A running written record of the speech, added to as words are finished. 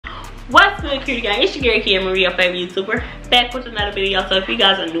What's good, cutie gang? It's your girl Kyerra, your favorite YouTuber, back with another video. So if you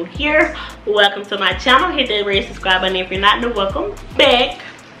guys are new here, welcome to my channel. Hit that red subscribe button if you're not new. Welcome back.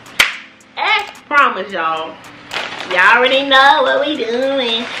 As promised, y'all already know what we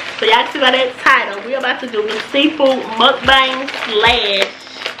doing. So y'all see by that title, we're about to do the seafood mukbang slash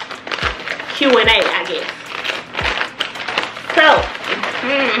Q&A, I guess. So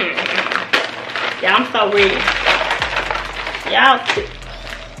y'all, I'm so ready. Y'all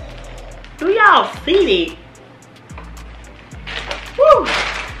do y'all see it? Woo!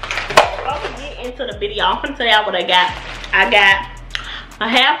 Before we get into the video, I'm gonna tell y'all what I got. I got a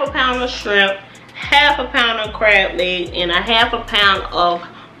half a pound of shrimp, half a pound of crab legs, and a half a pound of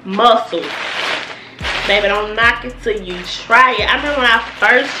mussels. Baby, don't knock it till you try it. I remember when I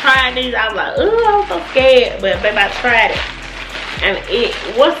first tried these, I was like, oh, I'm so scared. But baby, I tried it. And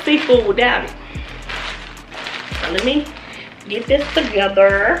what's seafood without it? So let me get this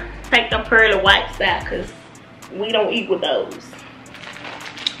together. Take the pearly whites out because we don't eat with those.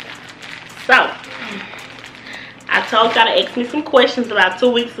 So I told y'all to ask me some questions about 2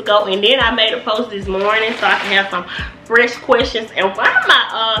 weeks ago, and then I made a post this morning so I can have some fresh questions. And one of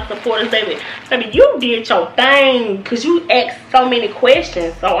my supporters, baby, you did your thing because you asked so many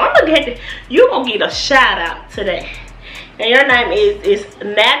questions. So I'm gonna get you gonna get a shout out today. And your name is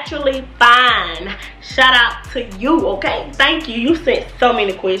Naturally Fine. Shout out to you, okay? Thank you. You sent so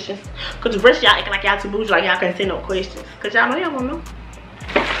many questions. Because the rest of y'all acting like y'all too bougie, like y'all can't send no questions. Because y'all know y'all won't know.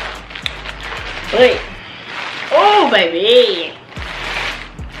 But, oh, baby.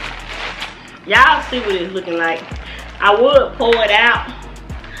 Y'all see what it's looking like. I would pour it out.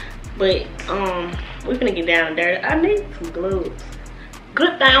 But, we're gonna get down there. I need some gloves.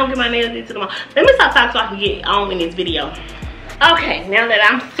 Good thing I don't get my nails into tomorrow. Let me stop talking so I can get on in this video. Okay, now that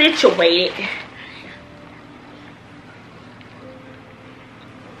I'm situated,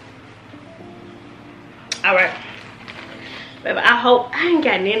 all right, baby. I hope I ain't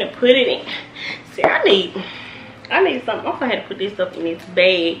got nothing to put it in. See, I need something. I'm gonna have to put this up in this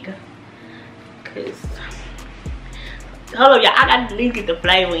bag, cause hold on, y'all. I gotta at least get the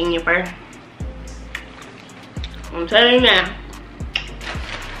flavor in here first. I'm telling you now.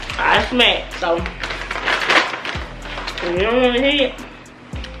 I smack, so if you don't want to hear it,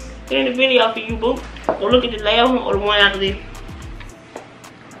 in the video for you, boo. Go look at the last one or the one after this.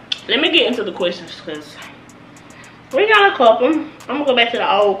 Let me get into the questions because we got a couple. I'm gonna go back to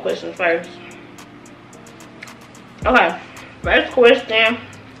the old questions first. Okay, first question.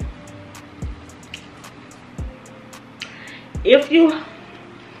 If y'all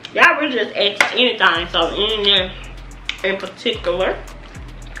really just ask anything, so in particular.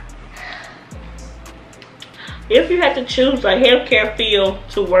 If you had to choose a healthcare field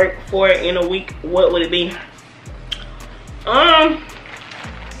to work for in a week, what would it be?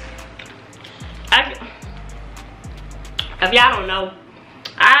 If y'all don't know,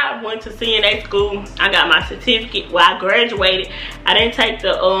 I went to CNA school. I got my certificate. Well, I graduated. I didn't take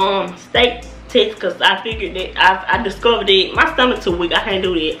the state test because I figured that I discovered that my stomach too weak. I can't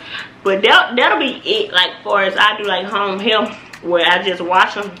do that. But that'll be it. Like far as I do like home health, where I just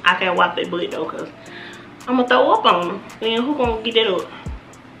wash them. I can't wipe their butt though, cause I'm gonna throw up on them. And who gonna get that up?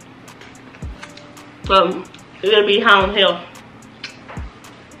 So it'll be home health.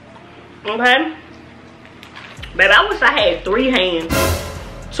 Okay? Baby, I wish I had 3 hands.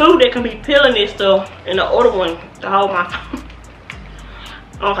 2 that can be peeling this stuff, and the other one to hold my phone.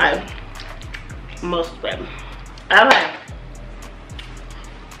 Okay. Muscles, baby. Okay.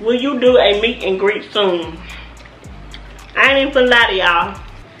 Will you do a meet and greet soon? I ain't even gonna lie to y'all.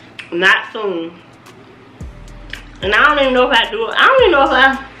 Not soon. And I don't even know if I do it. I don't even know if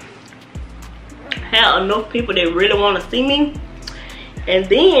I have enough people that really want to see me. And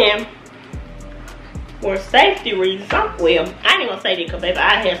then, for safety reasons, well, I ain't even gonna say that because, baby,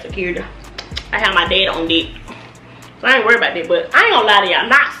 I have security. I have my dad on deck. So I ain't worried about that. But I ain't gonna lie to y'all.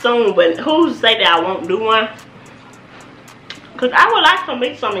 Not soon, but who's to say that I won't do one? Because I would like to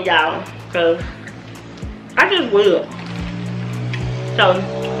meet some of y'all. Because I just will. So,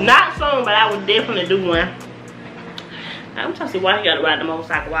 not soon, but I would definitely do one. I'm trying to see why he gotta ride the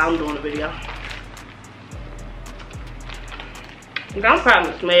motorcycle while I'm doing the video. I'm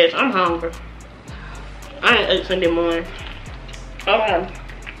probably smashed. I'm hungry. I ain't ate Sunday morning. Okay.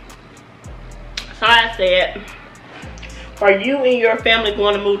 So I said, are you and your family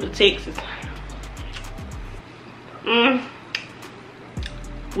going to move to Texas?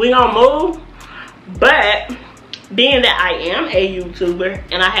 We gonna move, but being that I am a YouTuber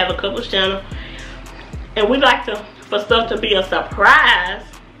and I have a couple channels, and we like to for stuff to be a surprise,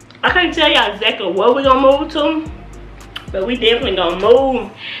 I can't tell y'all exactly where we're gonna move to, But we definitely gonna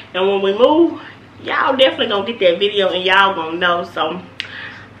move. And when we move, y'all definitely gonna get that video and y'all gonna know. So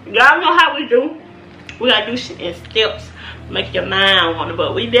y'all know how we do. We gotta do shit in steps. Make your mind want it.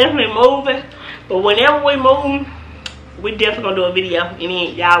 But we definitely moving. But whenever we move, we definitely gonna do a video. And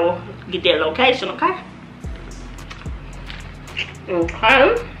then y'all will get that location, okay?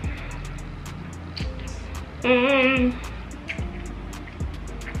 Okay.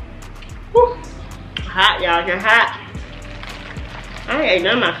 Woo. Hot, y'all. Just hot. I ain't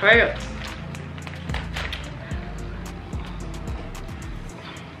none of my favorite.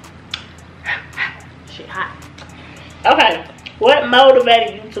 Shit hot. Okay. What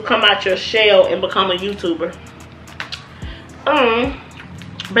motivated you to come out your shell and become a YouTuber?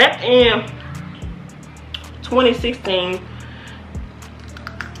 Back in 2016,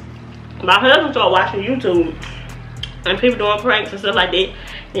 my husband started watching YouTube and people doing pranks and stuff like that,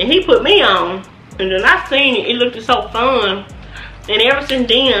 and he put me on, and then I seen it. It looked so fun, and ever since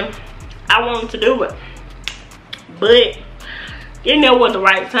then I wanted to do it, but didn't know what the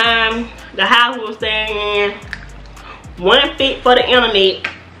right time. The house we was staying in wasn't fit for the internet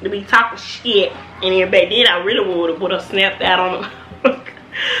to be talking shit, and then back then I really would have snapped out on them.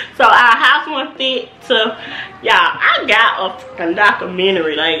 So our house wasn't fit to, y'all. I got a fucking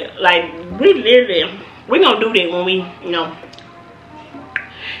documentary, like we literally, we gonna do that when we, you know,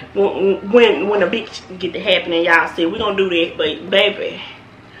 when the big shit get to happening. Y'all see, we gonna do that. But baby,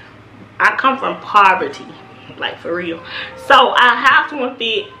 I come from poverty, like for real. So our house wasn't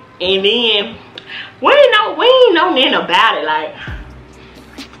fit, and then we ain't know nothing about it. Like,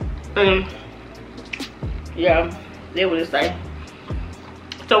 yeah, they would say.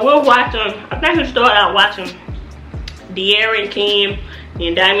 So we're watching, I think we started out watching Kyerra and Kim,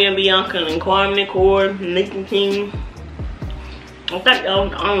 and Damian Bianca, and Carmen and Cord, Nick and King. I think that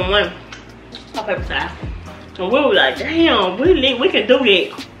was the only one. My favorite time. And we were like, damn, we can do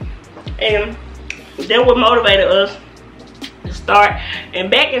that. And that what motivated us to start. And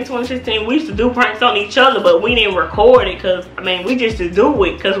back in 2016, we used to do pranks on each other, but we didn't record it because, I mean, we just to do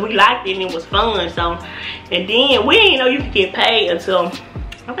it because we liked it and it was fun. So, and then we didn't know you could get paid until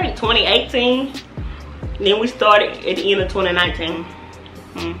I think 2018. Then we started at the end of 2019.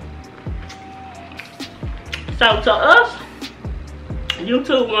 So to us,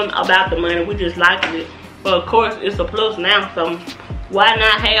 YouTube wasn't about the money. We just liked it. But of course, it's a plus now. So why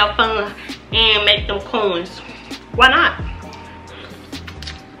not have fun and make them coins? Why not?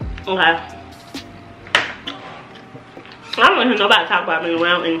 Okay. I don't hear nobody talk about me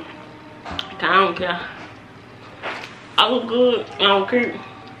around, and I don't care. I look good. I don't care.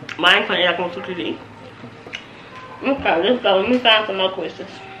 But I ain't finna act on TV. Okay, let's go. Let me find some more questions.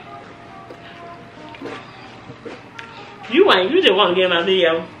 You just want to get in my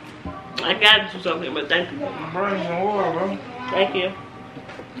video. I gotta do something, but thank you. Bring some water, bro. Thank you.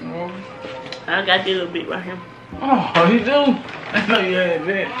 I got this little bit right here. Oh, you do? I know you had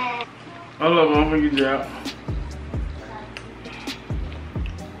that. Hold up, I'm gonna get you out.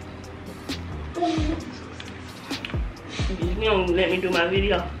 You don't let me do my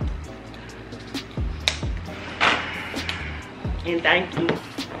video. And thank you.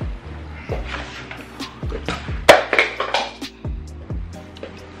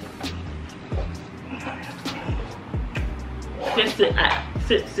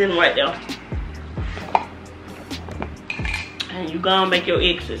 Just sitting right there. And you gonna make your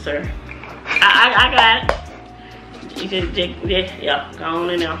exit, sir. I got it. You just yeah, go on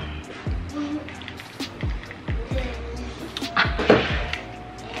in there.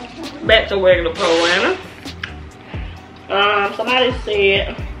 Back to regular programming. Somebody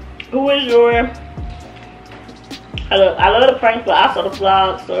said, who is your, I love the prank, but also the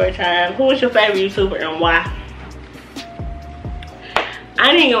vlog story time. Who is your favorite YouTuber and why?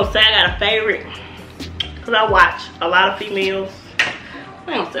 I ain't gonna say I got a favorite, because I watch a lot of females.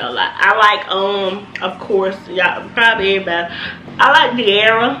 I don't say a lot. I like, of course, y'all, probably everybody. I like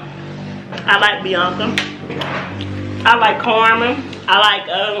Kyerra. I like Bianca. I like Carmen. I like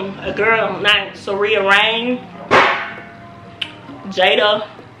a girl named Saria Rain. Jada,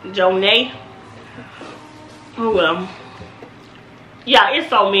 Jonay. Yeah, it's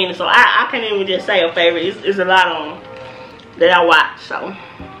so many, so I can't even just say a favorite. It's a lot of them that I watch, so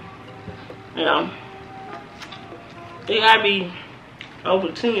you know, it gotta be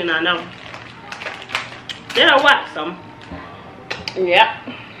over 10, I know. Then I watch some. Yep.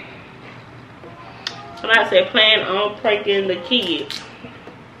 Somebody said plan on pranking the kids.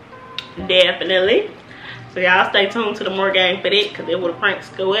 Definitely. So y'all stay tuned to the more game for that, because that's where the pranks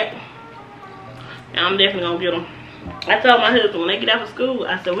go at. And I'm definitely gonna get them. I told my husband when they get out of school,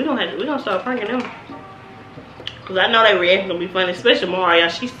 I said we gonna start pranking them. Cause I know they reaction gonna be funny, especially Mario.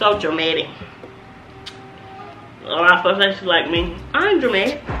 She's so dramatic. Oh, I first say she's like me. I'm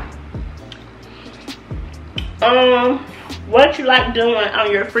dramatic. What you like doing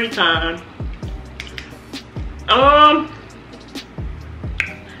on your free time? I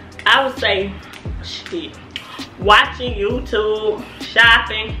would say shit. Watching YouTube,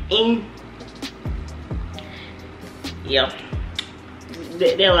 shopping, eating. Yeah.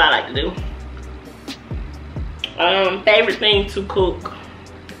 That's what I like to do. Favorite thing to cook.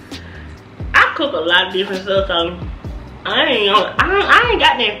 I cook a lot of different stuff, so I ain't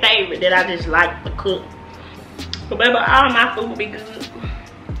got that favorite that I just like to cook. But baby, all my food will be good.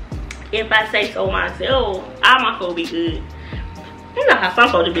 If I say so myself, all my food will be good. You know how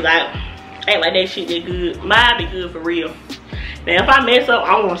some folks be like, act like that shit that good. Mine be good for real. Now if I mess up,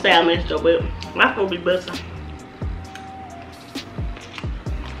 I won't say I messed up, but my food be busting.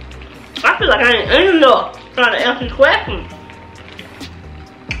 I feel like I ain't enough trying to answer this question.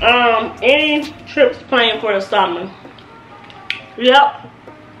 Any trips planned for the summer? Yep.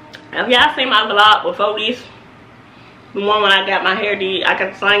 If y'all seen my vlog before this, the one when I got my hair did, I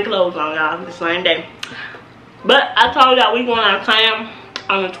got the same clothes on, y'all, the same day. But I told y'all we going out of town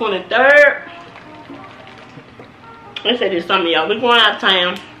on the 23rd. I said this summer, y'all. We going out of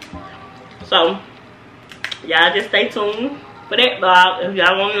town. So, y'all just stay tuned for that vlog if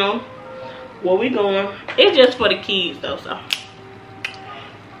y'all want to know where we going. It's just for the kids, though, so.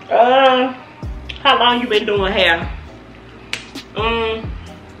 How long you been doing hair?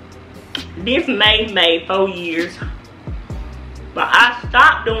 This May made 4 years. But I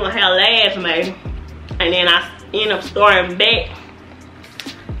stopped doing hair last May. And then I ended up starting back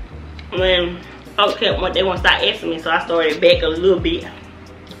when folks kept what they want to start asking me, so I started back a little bit.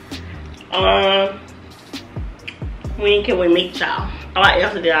 When can we meet y'all? Oh, I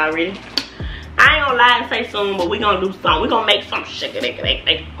answered it already. I ain't gonna lie and say soon, but we gonna do something. We gonna make some shake.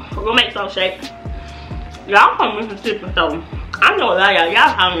 We're gonna make some shake. Y'all from Mississippi, so I know a lot of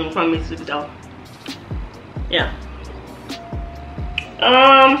y'all probably from Mississippi, though. Yeah.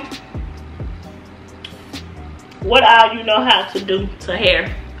 What all you know how to do to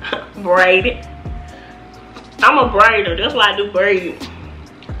hair? Braid it. I'm a braider. That's why I do braid.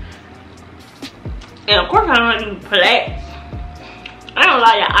 And of course I know how to do plaits. I don't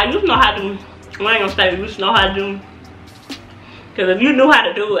lie, y'all. I used to know how to do. I ain't gonna say I used to know how to do. Cause if you knew how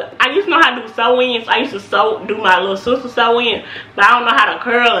to do it, I used to know how to do sew-ins. I used to do my little sister sew-in, but I don't know how to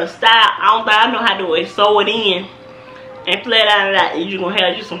curl and style. I know how to do it, sew it in, and flat out of that. You gonna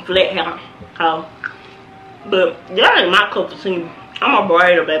have just some flat hair. But that ain't my cup of tea. I'm a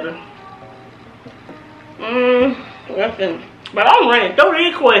braider, baby. Listen. But I'm running through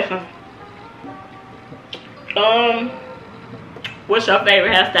these questions. What's your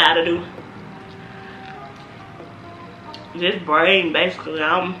favorite hairstyle to do? Just braid, basically.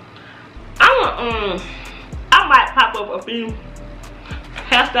 I might pop up a few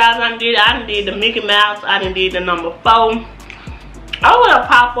hairstyles I done did the Mickey Mouse. I done did the number 4. I would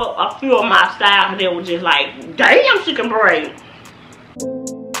pop up a few of my styles that were just like, damn, she can braid.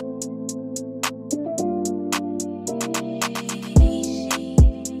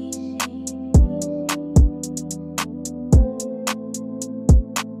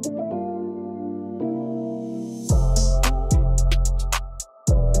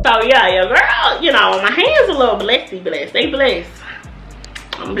 So yeah, your girl, you know, my hands a little blessed. They blessed.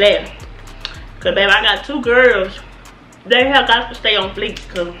 I'm blessed. Cause baby, I got 2 girls. They have got to stay on fleek.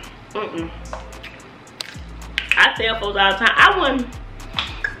 Cause I tell folks all the time, I wouldn't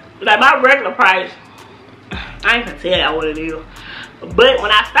like my regular price. I ain't gonna tell y'all what it is. But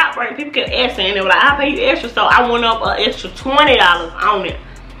when I stopped braiding, people kept asking, and they were like, I'll pay you extra. So I went up an extra $20 on it.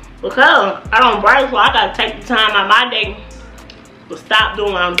 Because I don't braid, so I gotta take the time out of my day to stop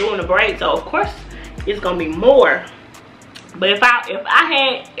doing what I'm doing to braid. So of course it's gonna be more. But if I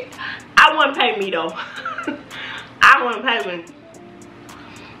had, I wouldn't pay me though. I wouldn't pay me.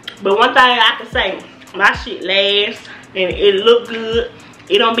 But one thing I can say, my shit lasts and it look good.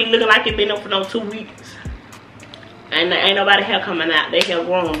 It don't be looking like it been up for no 2 weeks. And there ain't nobody hair coming out. They hair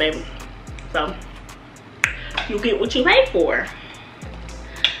growing, baby. So you get what you pay for.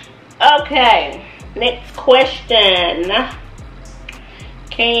 Okay, next question.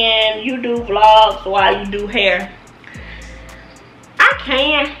 Can you do vlogs while you do hair? I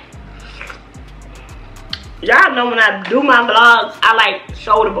can. Y'all know when I do my vlogs, I like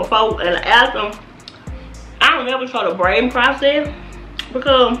show the before and the after. I don't ever show the braiding process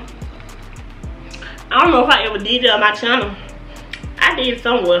because I don't know if I ever did it on my channel. I did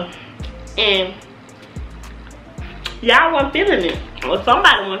somewhere and y'all wasn't feeling it, or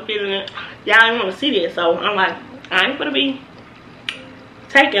somebody wasn't feeling it. Y'all didn't want to see that, so I'm like, I ain't gonna be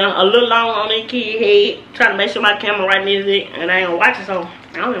taking a little long on that kid head, trying to make sure my camera right near it, and I ain't gonna watch it, so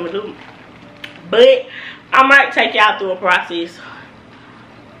I don't even do it. But I might take y'all through a process.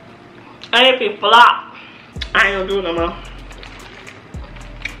 And if it flop, I ain't gonna do it no more.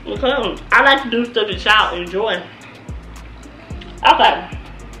 Because I like to do stuff that y'all enjoy. Okay.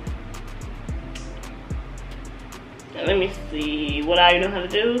 Let me see. What I know how to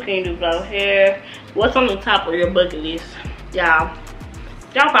do? Can you do blow hair? What's on the top of your bucket list? Y'all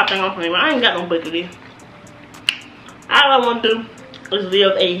probably think I'm playing, but I ain't got no bucket list. All I want to do is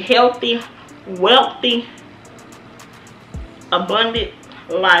live a healthy, wealthy, abundant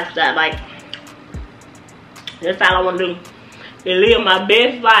lifestyle. Like, that's all I want to do. And live my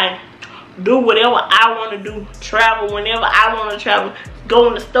best life. Do whatever I want to do. Travel whenever I want to travel. Go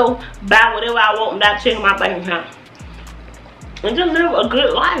in the store. Buy whatever I want without checking my bank account. And just live a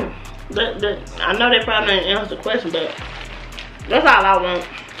good life. I know they probably didn't answer the question, but that's all I want.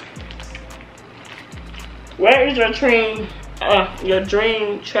 Where is your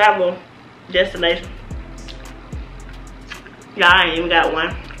dream travel destination? Y'all, I ain't even got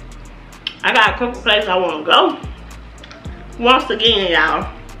one. I got a couple places I want to go. Once again,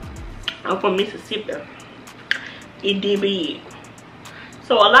 y'all, I'm from Mississippi. It did big.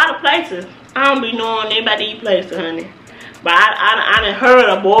 So a lot of places, I don't be knowing anybody these places, honey. But I done heard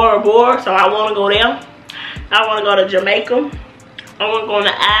of Bora Bora, so I want to go there. I want to go to Jamaica. I want to go on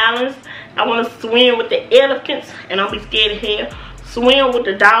the islands. I want to swim with the elephants, and I'll be scared of hell. Swim with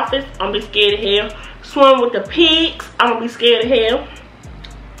the dolphins, I'll be scared of hell. Swim with the pigs, I'm gonna be scared of hell.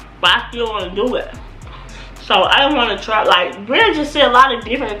 But I still want to do it. So I want to try, like, really just see a lot of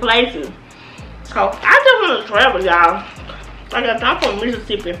different places. So I just want to travel, y'all. Like I said, I'm from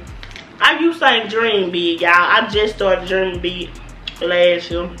Mississippi. I used to say dream big, y'all. I just started dreaming big last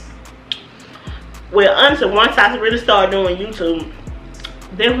year. Well, honestly, once I really started doing YouTube,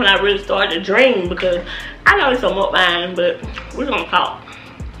 then when I really started to dream, because I know it's a mukbang, but we're gonna talk.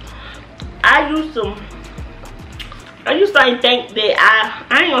 I used to think that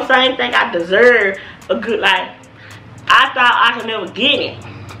I ain't gonna say I didn't think I deserved a good life. I thought I could never get it.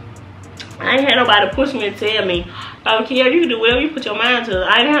 I ain't had nobody push me and tell me, oh, Kyerra, you can do whatever you put your mind to.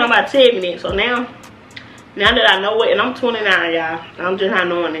 I ain't had nobody tell me that. So now that I know it, and I'm 29, y'all, I'm just not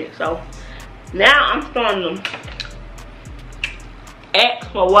knowing it. So now I'm starting to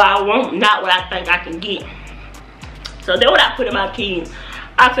ask for what I want, not what I think I can get. So that's what I put in my keys.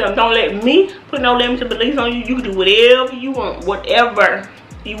 I said, don't let me put no limited beliefs on you. You can do whatever you want, whatever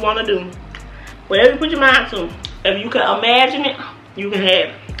you want to do. Whatever you put your mind to. If you can imagine it, you can have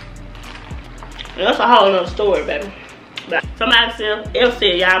it. And that's a whole nother story, baby. But somebody else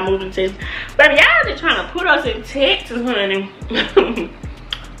said y'all moving to Texas. Baby, y'all just trying to put us in Texas, honey.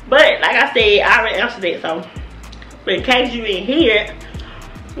 But like I said, I already answered it. So, but in case you didn't hear it,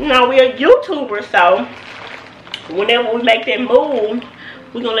 you know, we're YouTubers, so whenever we make that move,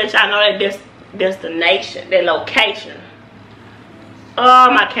 we're gonna let y'all know that destination, that location. Oh,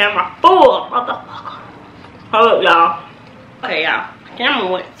 my camera full, motherfucker. Hold up, y'all. Okay, y'all.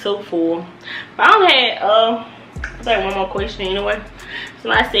 Camera went too full. But I had I think one more question anyway. So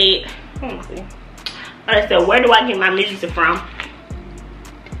I said, let me see. I said, where do I get my music from?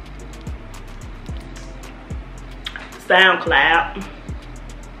 SoundCloud.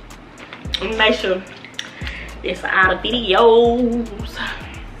 Make sure it's all the videos.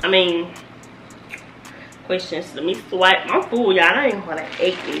 I mean, questions. Let me swipe. I'm full, y'all. I ain't gonna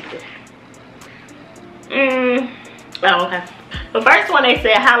ate anything. Oh, okay. The first one, they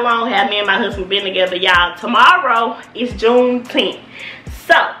said, how long have me and my husband been together, y'all? Tomorrow is June 10th.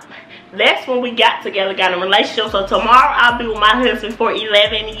 So, that's when we got together, got in a relationship. So, tomorrow I'll be with my husband for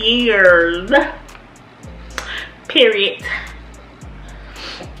 11 years. Period.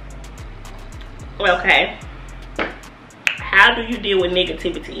 Okay. How do you deal with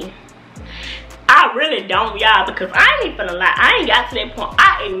negativity? I really don't, y'all, because I ain't finna lie. I ain't got to that point.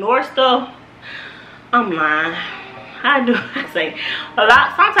 I ignore stuff. I'm lying. I do. I say a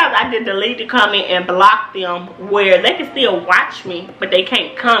lot. Sometimes I just delete the comment and block them where they can still watch me, but they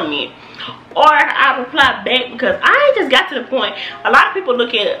can't comment. Or I reply back because I ain't just got to the point. A lot of people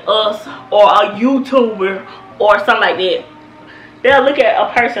look at us or a YouTuber or something like that. They'll look at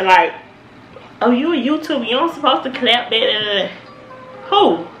a person like, oh, you a YouTuber, you don't supposed to clap that.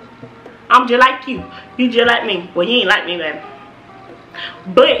 Who? I'm just like you. You just like me. Well, you ain't like me, baby.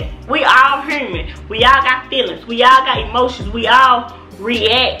 But we all human. We all got feelings. We all got emotions. We all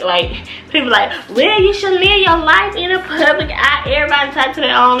react. Like, people like, well, you should live your life in a public eye. Everybody type to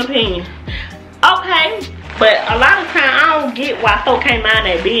their own opinion. Okay. But a lot of time I don't get why folk can't mind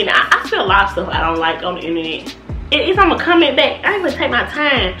that business. I feel a lot of stuff I don't like on the internet. if I'm gonna comment back, I ain't gonna take my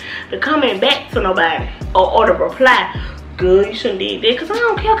time to comment back to nobody or to reply. Good, you shouldn't did that, cause I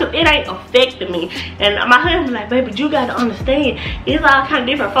don't care, cause it ain't affecting me. And my husband like, baby, you gotta understand, it's all kind of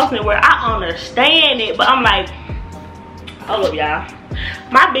different folks in the world. I understand it, but I'm like, hold up, y'all.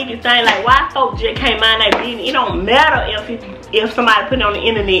 My biggest thing, like, why folks just can't mind their business? It don't matter if somebody put it on the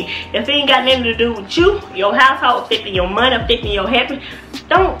internet. If it ain't got nothing to do with you, your household, affecting your money, affecting your happiness,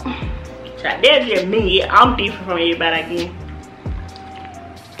 don't. That's just me. I'm different from everybody again.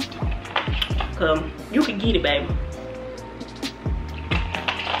 Cause you can get it, baby.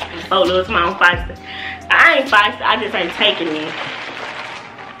 Oh, look, my own feisty. I ain't feisty. I just ain't taking it.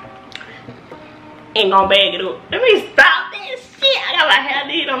 Ain't gonna bag it up. Let me stop this shit. I got my hair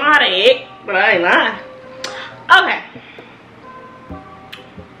did. Don't know how to act, but I ain't lying. Okay.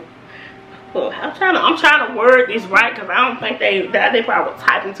 Well, I'm trying to word this right, cause I don't think they probably was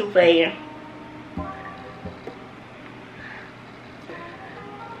typing too fast.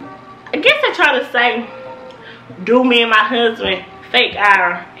 I guess they're trying to say, do me and my husband fake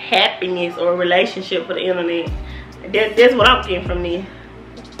our happiness or relationship for the internet? That's what I'm getting from this.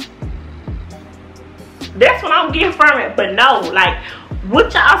 That's what I'm getting from it. But no, like,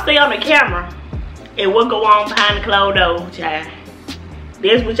 what y'all see on the camera and what go on behind the closed doors, child.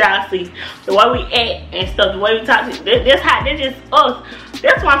 That's what y'all see. The way we act and stuff, the way we talk. That's just us.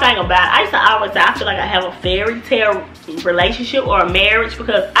 That's one thing about it. I used to always say I feel like I have a fairy tale relationship or a marriage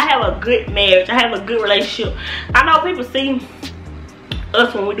because I have a good marriage. I have a good relationship. I know people see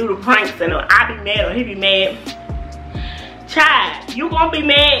us when we do the pranks and I be mad or he be mad. Child, you gonna be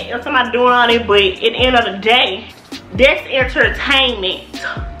mad if somebody doing all this, but at the end of the day, that's entertainment.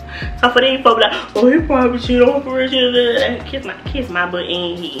 So for these folks like, oh, he probably cheated on for real. Kiss my butt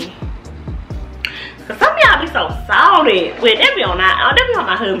in here. Cause some of y'all be so salty. Well, they be on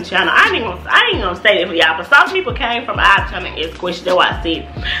my husband's channel. I ain't gonna say that for y'all, but some people came from our channel and asked questions. That's why I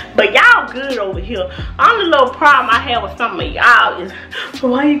said. But y'all good over here. Only little problem I have with some of y'all is,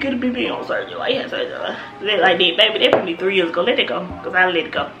 well, why you gonna be on surgery? Why you had surgery? Like that, baby. That probably 3 years ago. Let it go, cause I let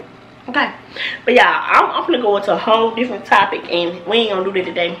it go. Okay, but y'all, I'm gonna go into a whole different topic, and we ain't gonna do that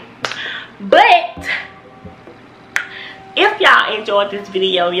today. But if y'all enjoyed this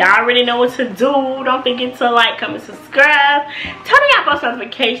video, y'all already know what to do. Don't forget to like, comment, subscribe, turn on y'all post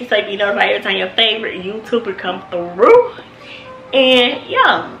notifications so you be notified every time your favorite YouTuber comes through. And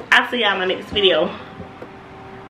yeah, I'll see y'all in my next video.